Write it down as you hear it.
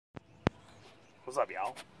What's up,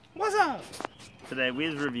 y'all? What's up? Today we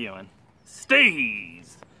is reviewing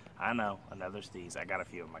Steaz. I know, another Steaz. I got a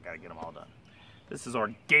few of them. I gotta get them all done. This is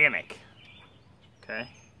organic. Okay?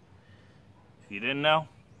 If you didn't know,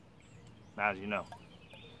 now you know.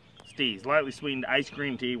 Steaz, lightly sweetened iced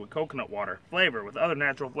green tea with coconut water, flavor with other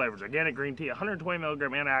natural flavors. Organic green tea, 120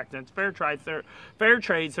 milligram antioxidants, fair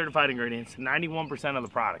trade certified ingredients, 91% of the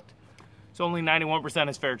product. So only 91%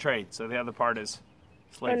 is fair trade. So the other part is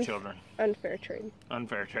slave children. Unfair trade.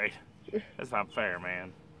 Unfair trade. That's not fair,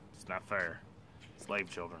 man. It's not fair. Slave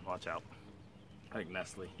children, watch out. Like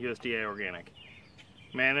Nestle. USDA organic.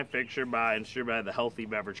 Manufactured by and distributed by the Healthy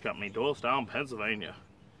Beverage Company, Doylestown, Pennsylvania.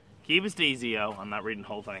 Keep it easy, yo. I'm not reading the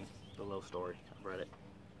whole thing. The little story. I've read it.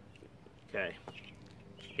 Okay.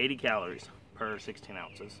 80 calories per 16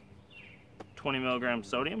 ounces. 20 milligrams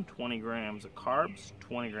sodium, 20 grams of carbs,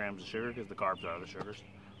 20 grams of sugar, because the carbs are the sugars.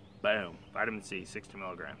 Boom. Vitamin C, 60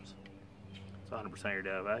 milligrams. It's 100% of your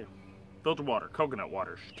daily value. Filtered water, coconut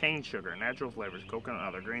water, cane sugar, natural flavors, coconut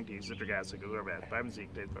other, green tea, citric acid, glutamate, vitamin C,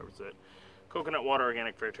 contains flavors. Coconut water,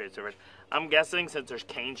 organic, fair trade service. I'm guessing since there's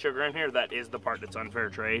cane sugar in here, that is the part that's unfair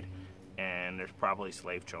trade, and there's probably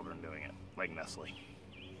slave children doing it, like Nestle.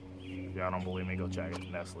 If y'all don't believe me, go check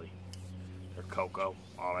it. Nestle. They're cocoa,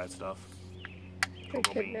 all that stuff. They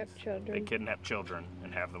kidnap children. They kidnap children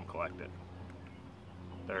and have them collect it.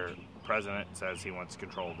 Their president says he wants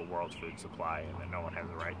control of the world's food supply and that no one has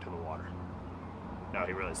the right to the water. No,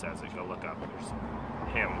 he really says it. Go look up. There's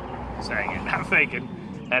him saying it, not faking.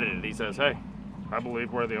 Edited. He says, hey, I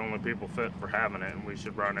believe we're the only people fit for having it and we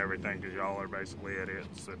should run everything because y'all are basically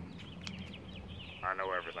idiots and I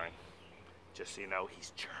know everything. Just so you know,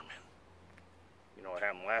 he's German. You know what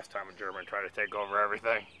happened last time a German tried to take over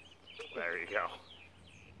everything? There you go.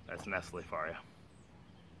 That's Nestle for you.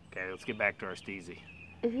 Okay, let's get back to our Steezy.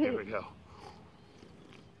 Here we go.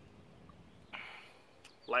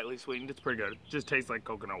 Lightly sweetened, it's pretty good. It just tastes like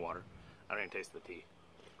coconut water. I don't even taste the tea.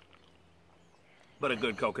 But a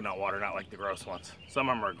good coconut water, not like the gross ones. Some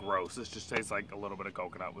of them are gross. This just tastes like a little bit of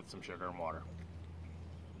coconut with some sugar and water.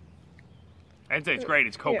 I'd say it's great.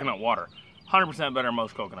 It's coconut water. 100% better than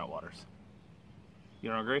most coconut waters. You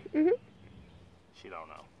don't agree? Mm-hmm. She don't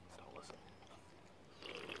know. Don't listen.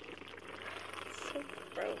 So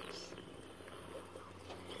gross.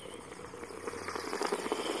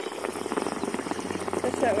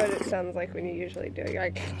 That's not what it sounds like when you usually do it. You're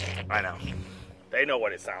like... I know. They know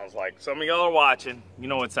what it sounds like. Some of y'all are watching. You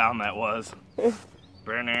know what sound that was.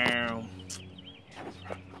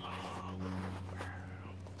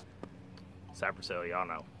 Cypress Hill, y'all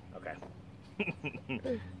know. Okay.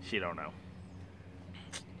 She don't know.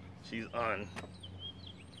 She's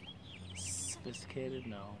unsophisticated?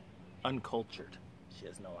 No. Uncultured. She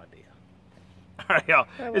has no idea. Alright, y'all.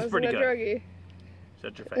 It's pretty good. Druggie.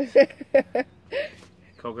 Shut your face.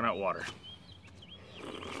 Coconut water.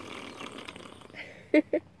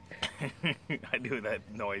 I do that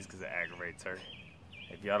noise because it aggravates her.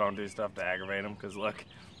 If y'all don't do stuff to aggravate them, because look,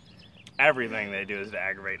 everything they do is to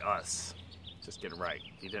aggravate us. Just get it right.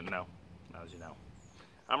 You didn't know. Now you know.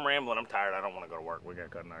 I'm rambling. I'm tired. I don't want to go to work. We got to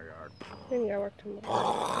cut in our yard. We gotta work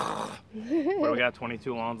tomorrow. What do we got?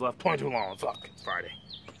 22 lawns left? 22 lawns. Look, it's Friday.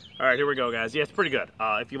 All right, here we go, guys. Yeah, it's pretty good.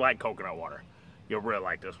 If you like coconut water, you'll really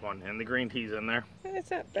like this one. And the green tea's in there.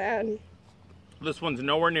 It's not bad. This one's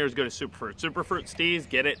nowhere near as good as Superfruit. Superfruit Steaz,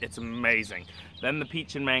 get it? It's amazing. Then the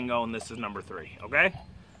peach and mango, and this is number 3. Okay? So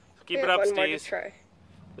keep it up, one more to Steaz. try.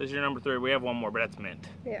 This is your number 3. We have one more, but that's mint.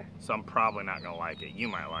 Yeah. So I'm probably not gonna like it. You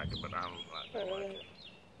might like it, but I'm not gonna like it.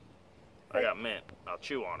 I got mint. I'll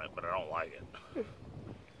chew on it, but I don't like it.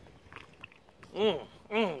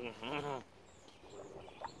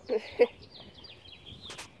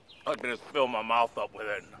 I can just fill my mouth up with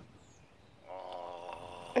it.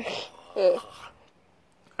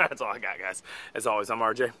 That's all I got, guys. As always, I'm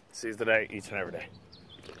RJ. See you today, each and every day.